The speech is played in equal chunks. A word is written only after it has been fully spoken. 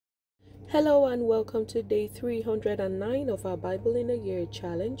Hello and welcome to day 309 of our Bible in a Year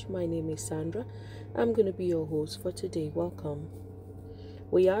challenge. My name is Sandra. I'm going to be your host for today. Welcome.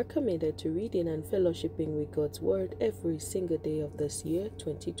 We are committed to reading and fellowshipping with God's Word every single day of this year,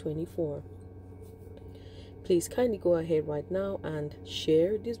 2024. Please kindly go ahead right now and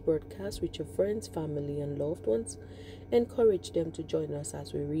share this broadcast with your friends, family, and loved ones. Encourage them to join us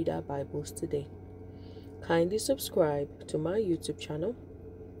as we read our Bibles today. Kindly subscribe to my YouTube channel.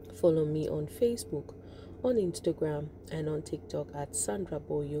 Follow me on Facebook, on Instagram, and on TikTok at Sandra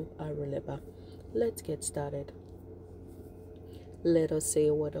Boyo-Aruleba. Let's get started. Let us say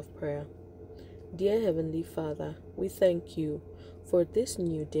a word of prayer. Dear Heavenly Father, we thank you for this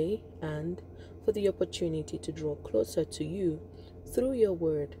new day and for the opportunity to draw closer to you through your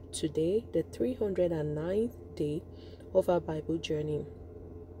word today, the 309th day of our Bible journey.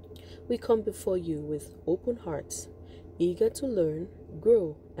 We come before you with open hearts, eager to learn,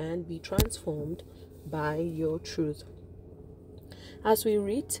 grow, and be transformed by your truth. As we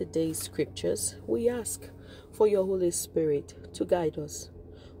read today's scriptures, we ask for your Holy Spirit to guide us,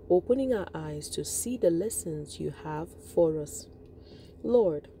 opening our eyes to see the lessons you have for us.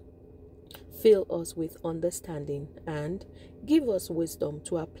 Lord, fill us with understanding and give us wisdom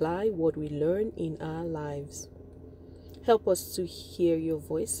to apply what we learn in our lives. Help us to hear your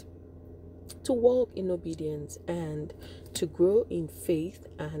voice, to walk in obedience, and to grow in faith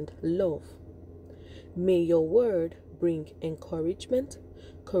and love. May your word bring encouragement,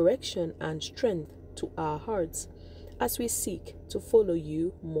 correction, and strength to our hearts as we seek to follow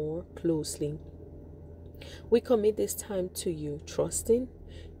you more closely. We commit this time to you, trusting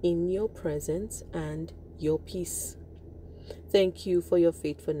in your presence and your peace. Thank you for your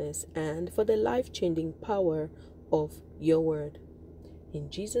faithfulness and for the life-changing power of your word. In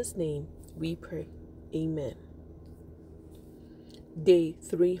Jesus' name we pray. Amen. Day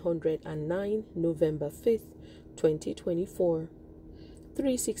 309, November 5th, 2024.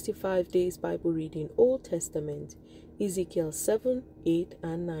 365 days Bible reading, Old Testament, Ezekiel 7, 8,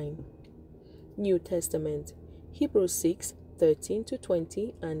 and 9. New Testament, Hebrews 6, 13 to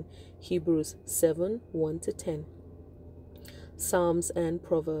 20, and Hebrews 7, 1 to 10. Psalms and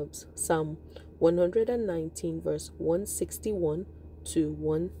Proverbs, Psalm 119, verse 161 to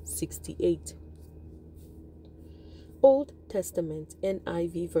 168. Old Testament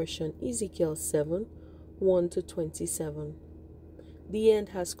NIV version, Ezekiel 7, 1 to 27. The end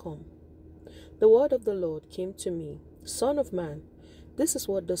has come. The word of the Lord came to me, Son of man, this is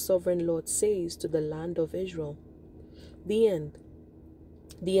what the sovereign Lord says to the land of Israel. The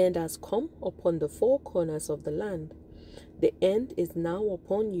end has come upon the four corners of the land. The end is now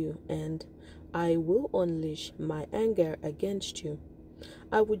upon you, and I will unleash my anger against you.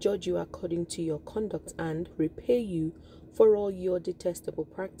 I will judge you according to your conduct and repay you for all your detestable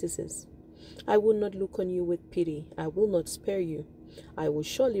practices. I will not look on you with pity. I will not spare you. I will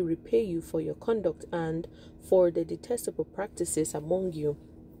surely repay you for your conduct and for the detestable practices among you.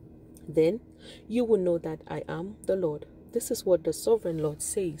 Then you will know that I am the Lord. This is what the sovereign Lord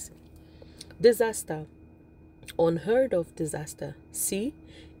says. Disaster, unheard of disaster. See,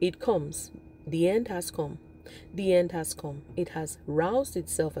 it comes. The end has come. The end has come. It has roused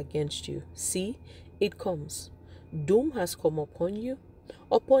itself against you. See, it comes. Doom has come upon you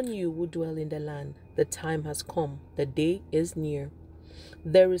who dwell in the land. The time has come. The day is near.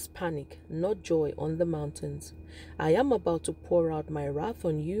 There is panic, not joy on the mountains. I am about to pour out my wrath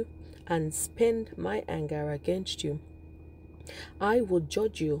on you and spend my anger against you. I will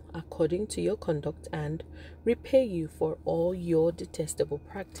judge you according to your conduct and repay you for all your detestable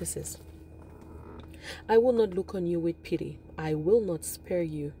practices. I will not look on you with pity. I will not spare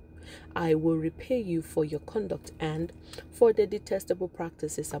you. I will repay you for your conduct and for the detestable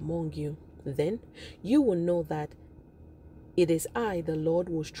practices among you. Then you will know that it is I, the Lord,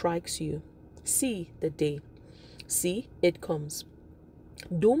 who strikes you. See the day. See, it comes.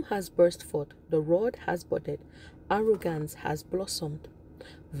 Doom has burst forth. The rod has budded. Arrogance has blossomed.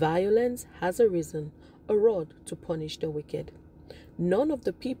 Violence has arisen, a rod to punish the wicked. None of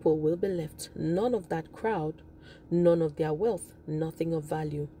the people will be left, none of that crowd, none of their wealth, nothing of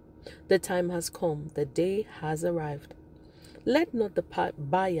value. The time has come, the day has arrived. Let not the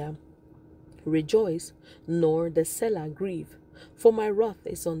buyer rejoice, nor the seller grieve, for my wrath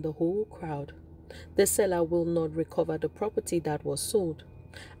is on the whole crowd. The seller will not recover the property that was sold,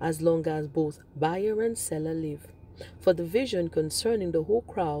 as long as both buyer and seller live. For the vision concerning the whole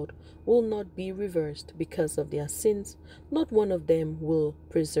crowd will not be reversed because of their sins. Not one of them will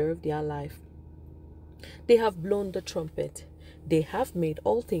preserve their life. They have blown the trumpet. They have made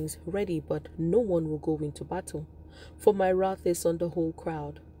all things ready, but no one will go into battle. For my wrath is on the whole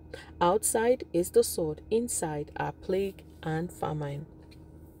crowd. Outside is the sword, inside are plague and famine.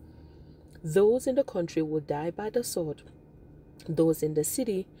 Those in the country will die by the sword. Those in the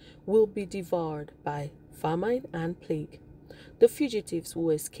city will be devoured by famine and plague. The fugitives who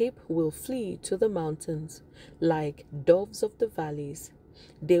escape will flee to the mountains like doves of the valleys.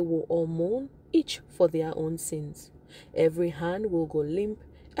 They will all mourn, each for their own sins. Every hand will go limp,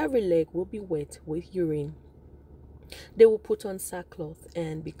 every leg will be wet with urine. They will put on sackcloth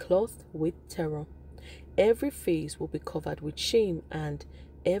and be clothed with terror. Every face will be covered with shame, and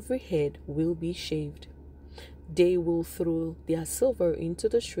every head will be shaved. They will throw their silver into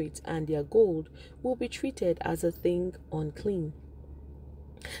the streets, and their gold will be treated as a thing unclean.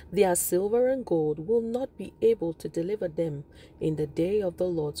 Their silver and gold will not be able to deliver them in the day of the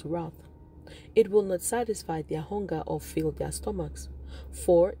Lord's wrath. It will not satisfy their hunger or fill their stomachs,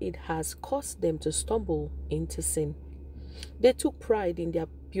 for it has caused them to stumble into sin. They took pride in their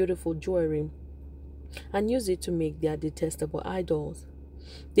beautiful jewelry and used it to make their detestable idols.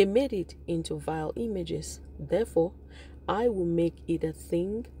 They made it into vile images. Therefore, I will make it a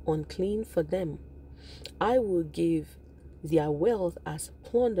thing unclean for them. I will give their wealth as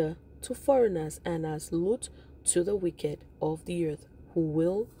plunder to foreigners and as loot to the wicked of the earth, who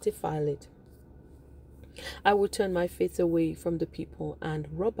will defile it. I will turn my face away from the people, and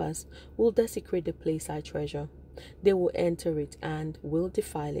robbers will desecrate the place I treasure. They will enter it and will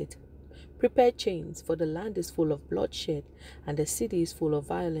defile it. Prepare chains, for the land is full of bloodshed, and the city is full of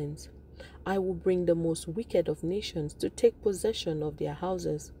violence. I will bring the most wicked of nations to take possession of their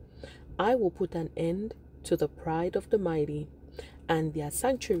houses. I will put an end to the pride of the mighty, and their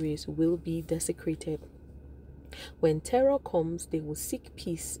sanctuaries will be desecrated. When terror comes, they will seek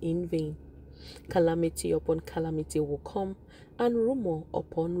peace in vain. Calamity upon calamity will come, and rumor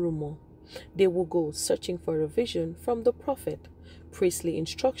upon rumor. They will go searching for a vision from the prophet. Priestly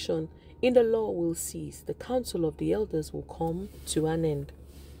instruction in the law will cease. The counsel of the elders will come to an end.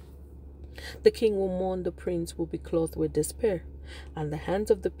 The king will mourn, the prince will be clothed with despair, and the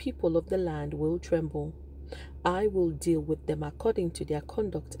hands of the people of the land will tremble. I will deal with them according to their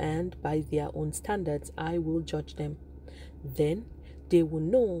conduct, and by their own standards I will judge them. Then they will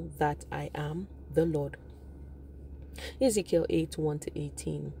know that I am the Lord. Ezekiel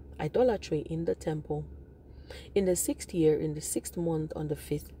 8:1-18. Idolatry in the temple. In the 6th year, in the 6th month, on the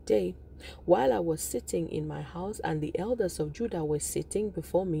 5th day, while I was sitting in my house and the elders of Judah were sitting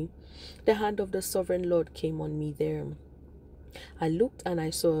before me, the hand of the sovereign Lord came on me there. I looked and I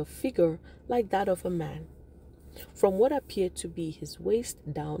saw a figure like that of a man. From what appeared to be his waist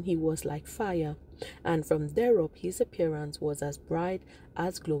down, he was like fire, and from there up his appearance was as bright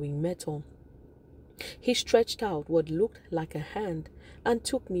as glowing metal. He stretched out what looked like a hand and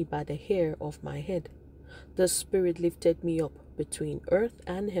took me by the hair of my head. The Spirit lifted me up between earth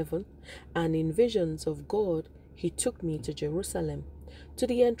and heaven, and in visions of God he took me to Jerusalem, to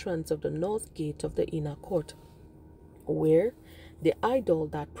the entrance of the north gate of the inner court, where the idol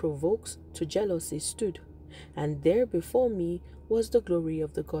that provokes to jealousy stood, and there before me was the glory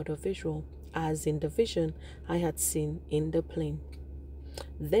of the God of Israel, as in the vision I had seen in the plain.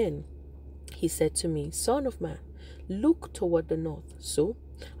 Then he said to me, Son of man, look toward the north. So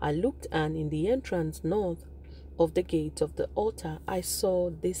I looked, and in the entrance north of the gate of the altar I saw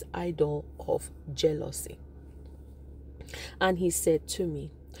this idol of jealousy. And he said to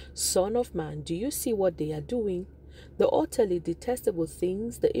me, Son of man, do you see what they are doing? The utterly detestable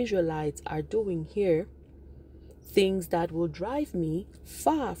things the Israelites are doing here, things that will drive me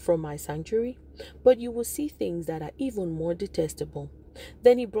far from my sanctuary, but you will see things that are even more detestable.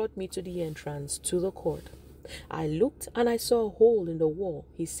 Then he brought me to the entrance to the court. I looked, and I saw a hole in the wall.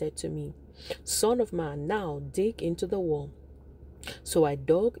 He said to me, Son of man, now dig into the wall. So I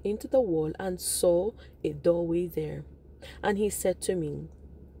dug into the wall and saw a doorway there. And he said to me,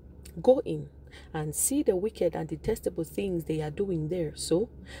 Go in and see the wicked and detestable things they are doing there. So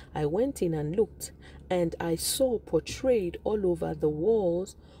I went in and looked, and I saw portrayed all over the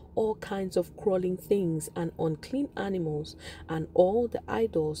walls all kinds of crawling things and unclean animals and all the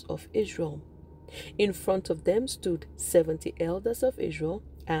idols of Israel. In front of them stood 70 elders of Israel,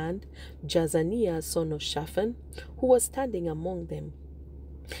 and Jazaniah son of Shaphan, who was standing among them.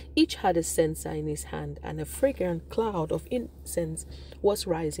 Each had a censer in his hand, and a fragrant cloud of incense was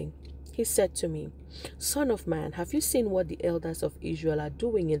rising. He said to me, Son of man, have you seen what the elders of Israel are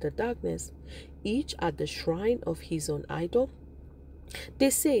doing in the darkness, each at the shrine of his own idol? They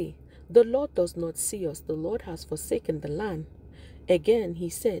say, The Lord does not see us, the Lord has forsaken the land. Again he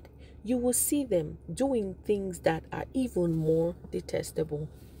said, You will see them doing things that are even more detestable.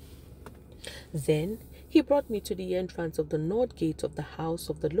 Then He brought me to the entrance of the north gate of the house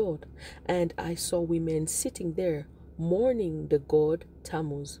of the Lord, and I saw women sitting there, mourning the god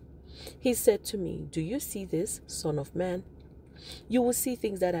Tammuz. He said to me, "Do you see this, son of man? You will see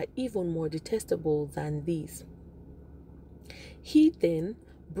things that are even more detestable than these." He then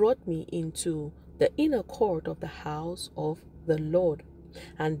brought me into the inner court of the house of the Lord,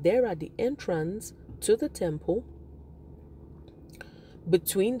 and there at the entrance to the temple,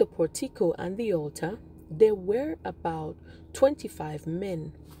 between the portico and the altar, there were about 25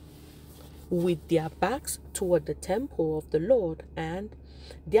 men with their backs toward the temple of the Lord and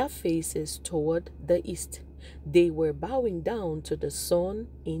their faces toward the east. They were bowing down to the sun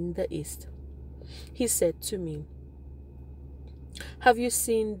in the east. He said to me, "Have you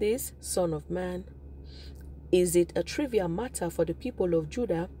seen this, son of man? Is it a trivial matter for the people of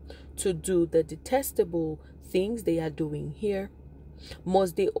Judah to do the detestable things they are doing here?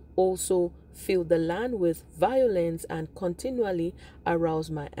 Must they also fill the land with violence and continually arouse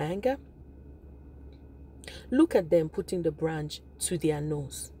my anger? Look at them putting the branch to their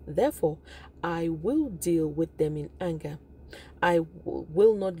nose. Therefore, I will deal with them in anger. I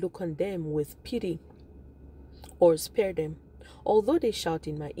will not look on them with pity or spare them. Although they shout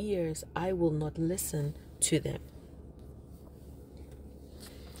in my ears, I will not listen to them."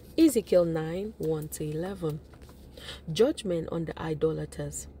 Ezekiel 9:1-11. Judgment on the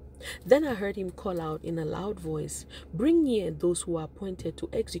idolaters. Then I heard him call out in a loud voice, "Bring near those who are appointed to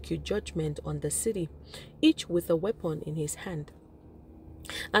execute judgment on the city, each with a weapon in his hand."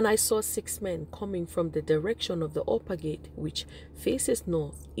 And I saw 6 men coming from the direction of the upper gate, which faces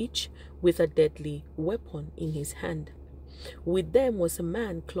north, each with a deadly weapon in his hand. With them was a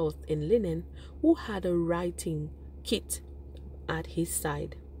man clothed in linen, who had a writing kit at his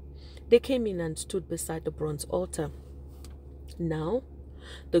side. They came in and stood beside the bronze altar. Now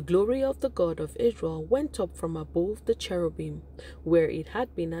the glory of the God of Israel went up from above the cherubim, where it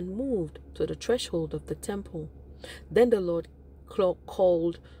had been, and moved to the threshold of the temple. Then the Lord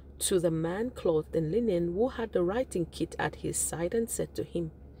called to the man clothed in linen, who had the writing kit at his side, and said to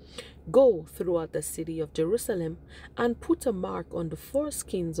him, "Go throughout the city of Jerusalem, and put a mark on the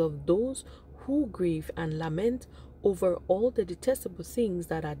foreskins of those who grieve and lament over all the detestable things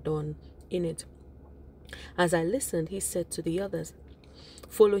that are done in it." As I listened, he said to the others,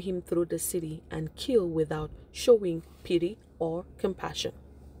 "Follow him through the city and kill without showing pity or compassion.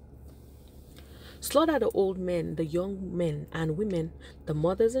 Slaughter the old men, the young men and women, the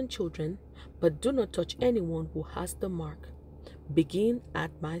mothers and children, but do not touch anyone who has the mark. Begin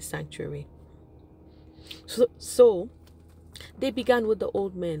at my sanctuary." So they began with the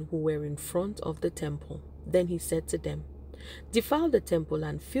old men who were in front of the temple. Then he said to them, "Defile the temple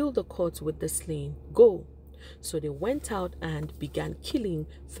and fill the courts with the slain. Go." So they went out and began killing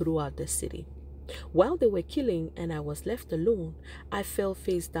throughout the city. While they were killing and I was left alone, I fell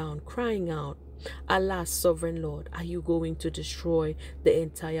face down, crying out, "Alas, sovereign Lord, are you going to destroy the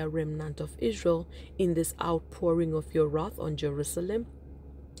entire remnant of Israel in this outpouring of your wrath on Jerusalem?"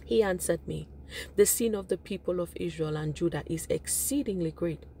 He answered me, "The sin of the people of Israel and Judah is exceedingly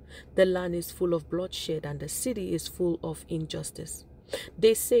great. The land is full of bloodshed, and the city is full of injustice.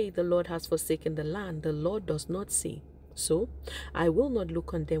 They say, 'The Lord has forsaken the land, the Lord does not see.' So I will not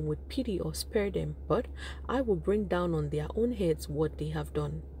look on them with pity or spare them, but I will bring down on their own heads what they have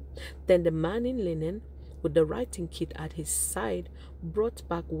done." Then the man in linen, with the writing kit at his side, brought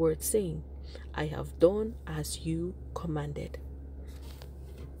back word, saying, "I have done as you commanded."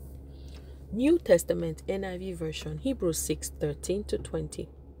 New Testament NIV version, Hebrews 6:13-20.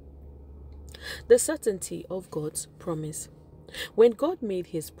 The certainty of God's promise. When God made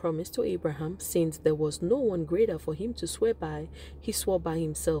his promise to Abraham, since there was no one greater for him to swear by, he swore by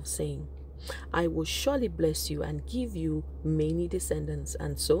himself, saying, "I will surely bless you and give you many descendants."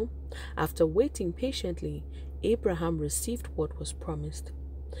 And so, after waiting patiently, Abraham received what was promised.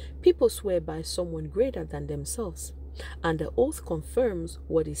 People swear by someone greater than themselves, and the oath confirms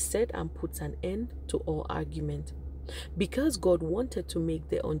what is said and puts an end to all argument. Because God wanted to make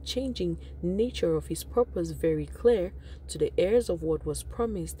the unchanging nature of his purpose very clear to the heirs of what was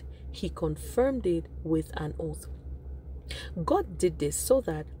promised, he confirmed it with an oath. God did this so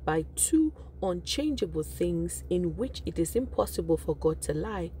that by two unchangeable things in which it is impossible for God to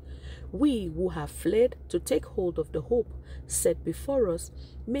lie, we who have fled to take hold of the hope set before us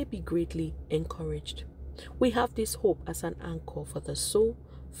may be greatly encouraged. We have this hope as an anchor for the soul,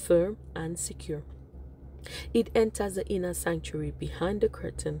 firm and secure. It enters the inner sanctuary behind the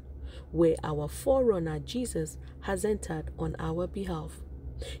curtain, where our forerunner Jesus has entered on our behalf.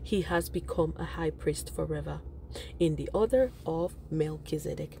 He has become a high priest forever, in the order of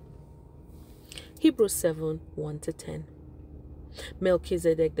Melchizedek. Hebrews 7, 1-10.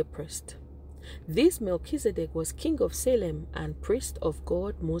 Melchizedek the priest. This Melchizedek was king of Salem and priest of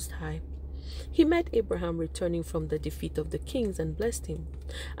God Most High. He met Abraham returning from the defeat of the kings and blessed him,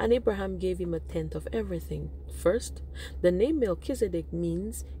 and Abraham gave him a tenth of everything. First, the name Melchizedek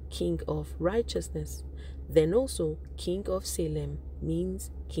means king of righteousness. Then also, king of Salem means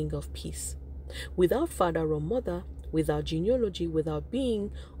king of peace. Without father or mother, without genealogy, without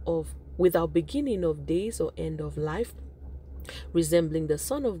beginning of days or end of life, resembling the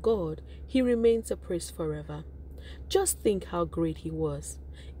Son of God, he remains a priest forever. Just think how great he was.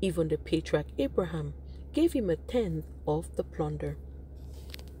 Even the patriarch Abraham gave him a tenth of the plunder.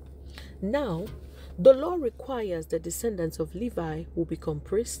 Now, the law requires the descendants of Levi who become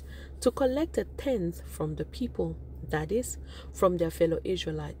priests to collect a tenth from the people, that is, from their fellow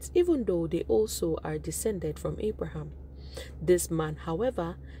Israelites, even though they also are descended from Abraham. This man,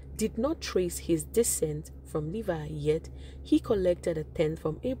 however, did not trace his descent from Levi, yet he collected a tenth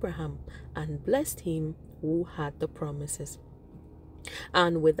from Abraham and blessed him who had the promises.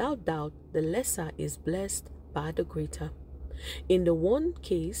 And without doubt, the lesser is blessed by the greater. In the one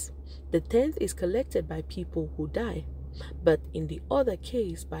case, the tenth is collected by people who die, but in the other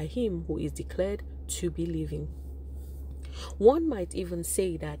case by him who is declared to be living. One might even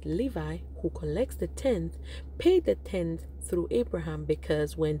say that Levi, who collects the tenth, paid the tenth through Abraham,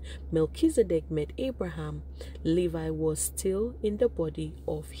 because when Melchizedek met Abraham, Levi was still in the body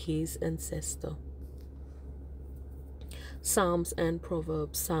of his ancestor. Psalms and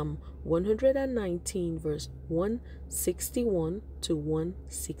Proverbs. Psalm 119 verse 161 to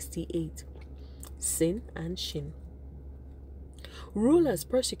 168. Sin and Shin. Rulers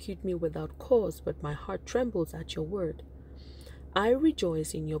persecute me without cause, but my heart trembles at your word. I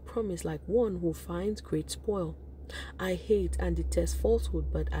rejoice in your promise like one who finds great spoil. I hate and detest falsehood,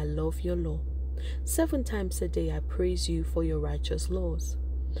 but I love your law. 7 times a day I praise you for your righteous laws.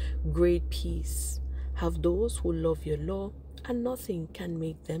 Great peace have those who love your law, and nothing can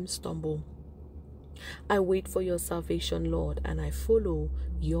make them stumble. I wait for your salvation, Lord, and I follow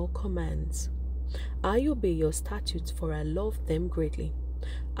your commands. I obey your statutes, for I love them greatly.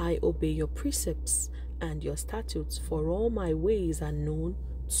 I obey your precepts and your statutes, for all my ways are known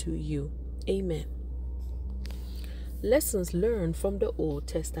to you. Amen. Lessons learned from the Old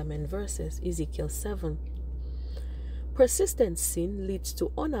Testament verses. Ezekiel 7. Persistent sin leads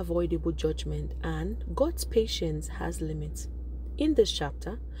to unavoidable judgment, and God's patience has limits. In this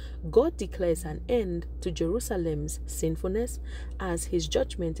chapter, God declares an end to Jerusalem's sinfulness as his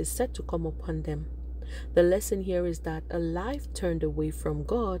judgment is set to come upon them. The lesson here is that a life turned away from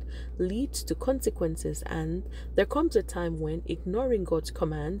God leads to consequences, and there comes a time when ignoring God's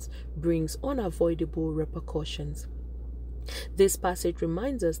commands brings unavoidable repercussions. This passage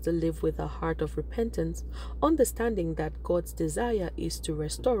reminds us to live with a heart of repentance, understanding that God's desire is to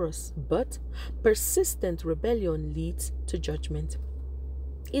restore us, but persistent rebellion leads to judgment.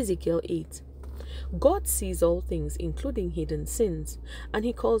 Ezekiel 8. God sees all things, including hidden sins, and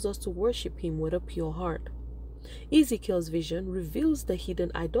he calls us to worship him with a pure heart. Ezekiel's vision reveals the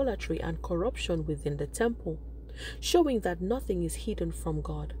hidden idolatry and corruption within the temple, showing that nothing is hidden from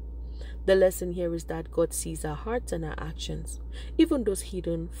God. The lesson here is that God sees our hearts and our actions, even those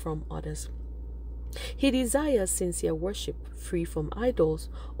hidden from others. He desires sincere worship, free from idols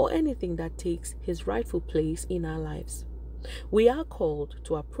or anything that takes his rightful place in our lives. We are called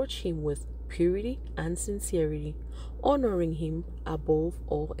to approach him with purity and sincerity, honoring him above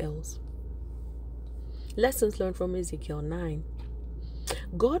all else. Lessons learned from Ezekiel 9.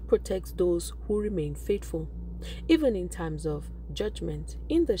 God protects those who remain faithful, even in times of judgment.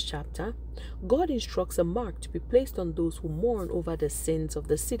 In this chapter, God instructs a mark to be placed on those who mourn over the sins of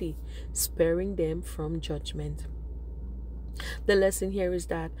the city, sparing them from judgment. The lesson here is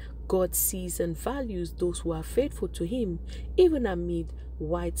that God sees and values those who are faithful to him, even amid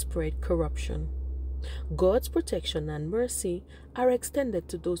widespread corruption. God's protection and mercy are extended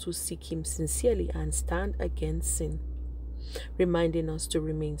to those who seek him sincerely and stand against sin, reminding us to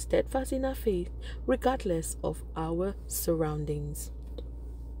remain steadfast in our faith regardless of our surroundings.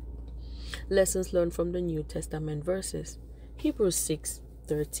 Lessons learned from the New Testament verses. Hebrews 6,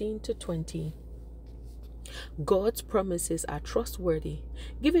 13-20. God's promises are trustworthy,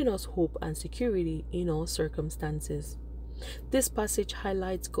 giving us hope and security in all circumstances. This passage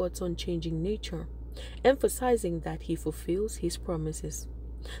highlights God's unchanging nature, emphasizing that he fulfills his promises.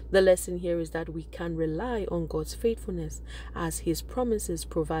 The lesson here is that we can rely on God's faithfulness, as his promises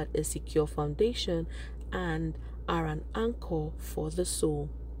provide a secure foundation and are an anchor for the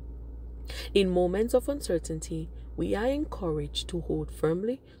soul. In moments of uncertainty, we are encouraged to hold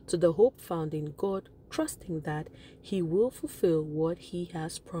firmly to the hope found in God, trusting that He will fulfill what He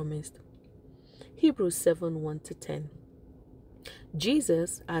has promised. Hebrews 7:1-10.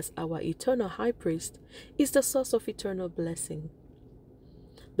 Jesus, as our eternal high priest, is the source of eternal blessing.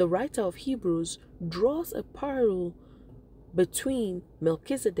 The writer of Hebrews draws a parallel between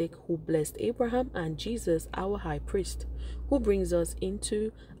Melchizedek, who blessed Abraham, and Jesus, our high priest, who brings us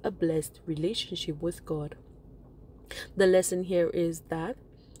into a blessed relationship with God. The lesson here is that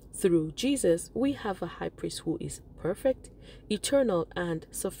through Jesus, we have a high priest who is perfect, eternal, and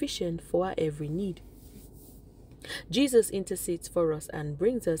sufficient for our every need. Jesus intercedes for us and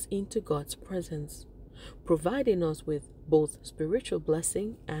brings us into God's presence, providing us with both spiritual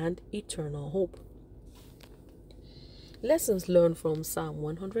blessing and eternal hope. Lessons learned from Psalm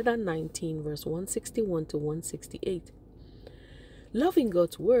 119, verse 161-168. Loving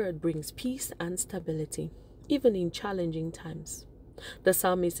God's word brings peace and stability, even in challenging times. The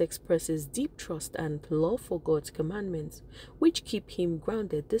psalmist expresses deep trust and love for God's commandments, which keep him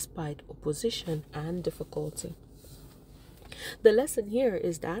grounded despite opposition and difficulty. The lesson here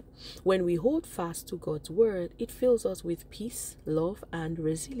is that when we hold fast to God's word, it fills us with peace, love, and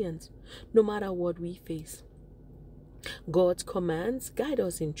resilience, no matter what we face. God's commands guide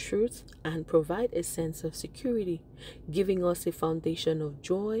us in truth and provide a sense of security, giving us a foundation of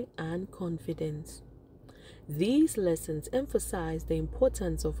joy and confidence. These lessons emphasize the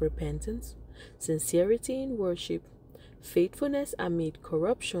importance of repentance, sincerity in worship, faithfulness amid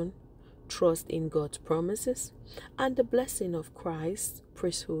corruption, trust in God's promises, and the blessing of Christ's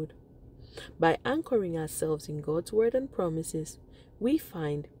priesthood. By anchoring ourselves in God's word and promises, we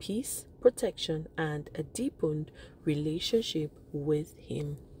find peace, protection, and a deepened relationship with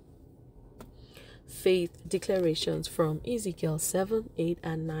Him. Faith declarations from Ezekiel 7, 8,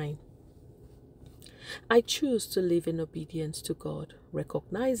 and 9. I choose to live in obedience to God,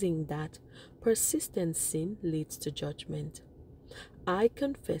 recognizing that persistent sin leads to judgment. I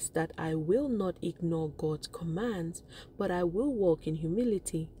confess that I will not ignore God's commands, but I will walk in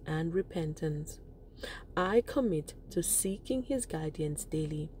humility and repentance. I commit to seeking His guidance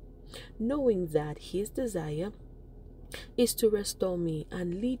daily, knowing that His desire is to restore me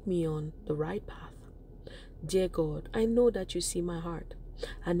and lead me on the right path. Dear God, I know that You see my heart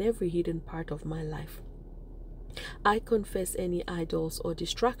and every hidden part of my life. I confess any idols or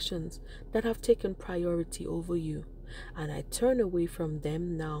distractions that have taken priority over You, and I turn away from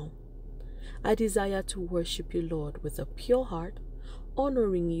them now. I desire to worship You, Lord, with a pure heart,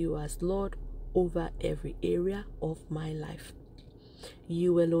 honoring You as Lord over every area of my life.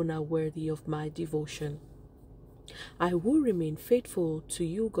 You alone are worthy of my devotion. I will remain faithful to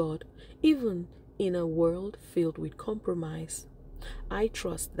You, God, even in a world filled with compromise. I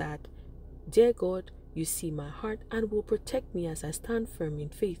trust that, dear God, You see my heart and will protect me as I stand firm in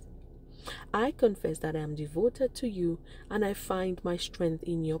faith. I confess that I am devoted to You, and I find my strength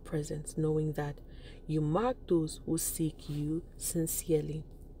in Your presence, knowing that You mark those who seek You sincerely.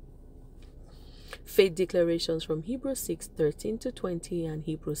 Faith declarations from Hebrews 6, 13-20 and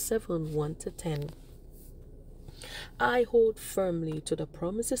Hebrews 7, 1-10. I hold firmly to the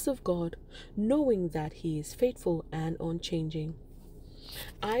promises of God, knowing that He is faithful and unchanging.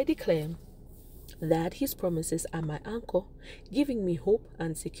 I declare that His promises are my anchor, giving me hope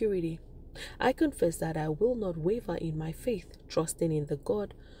and security. I confess that I will not waver in my faith, trusting in the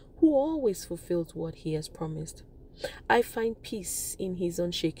God who always fulfills what He has promised. I find peace in His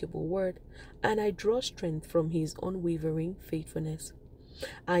unshakable word, and I draw strength from His unwavering faithfulness.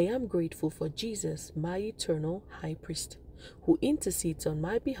 I am grateful for Jesus, my eternal high priest, who intercedes on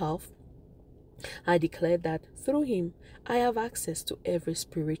my behalf. I declare that through Him, I have access to every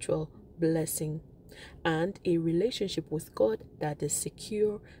spiritual blessing and a relationship with God that is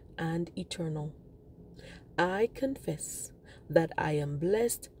secure and eternal. I confess that I am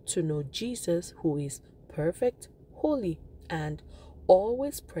blessed to know Jesus, who is perfect, holy, and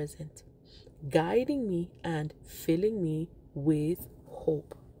always present, guiding me and filling me with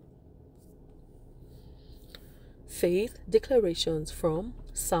hope. Faith declarations from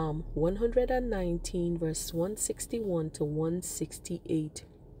Psalm 119, verse 161-168.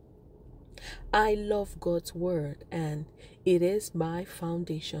 I love God's word, and it is my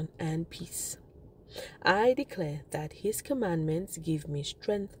foundation and peace. I declare that His commandments give me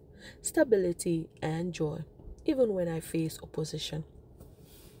strength, stability, and joy, even when I face opposition.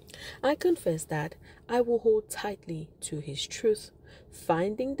 I confess that I will hold tightly to His truth,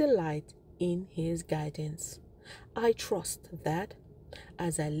 finding delight in His guidance. I trust that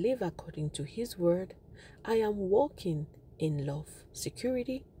as I live according to His word, I am walking in love,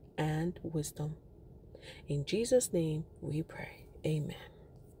 security, and wisdom. In Jesus' name we pray. Amen.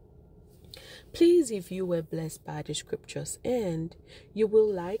 Please, if you were blessed by the scriptures and you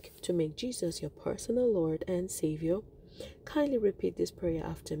will like to make Jesus your personal Lord and Savior, kindly repeat this prayer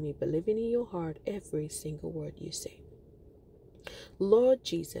after me, believing in your heart every single word you say. Lord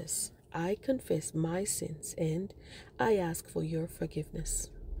Jesus, I confess my sins and I ask for your forgiveness.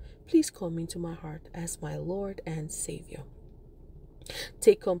 Please come into my heart as my Lord and Savior.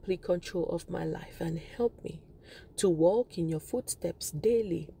 Take complete control of my life and help me to walk in your footsteps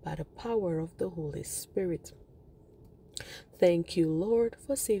daily by the power of the Holy Spirit. Thank you, Lord,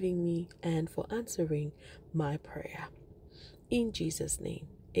 for saving me and for answering my prayer. In Jesus' name,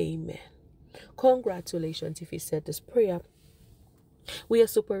 amen. Congratulations if you said this prayer. We are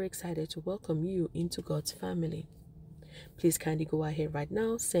super excited to welcome you into God's family. Please kindly go ahead right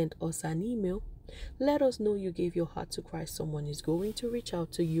now, send us an email. Let us know you gave your heart to Christ. Someone is going to reach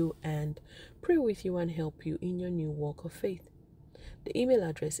out to you and pray with you and help you in your new walk of faith. The email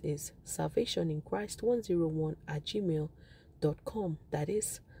address is salvationinChrist101@gmail.com. That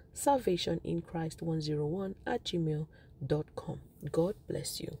is salvationinChrist101@gmail.com. God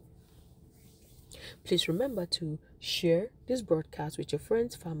bless you. Please remember to share this broadcast with your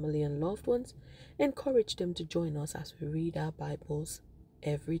friends, family, and loved ones. Encourage them to join us as we read our Bibles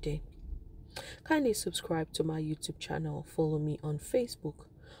every day. Kindly subscribe to my YouTube channel. Follow me on Facebook,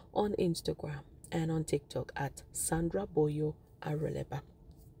 on Instagram, and on TikTok at Sandra Boyo-Aruleba.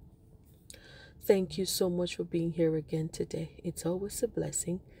 Thank you so much for being here again today. It's always a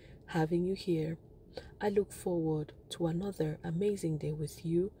blessing having you here. I look forward to another amazing day with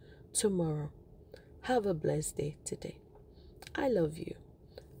you tomorrow. Have a blessed day today. I love you.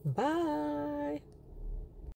 Bye.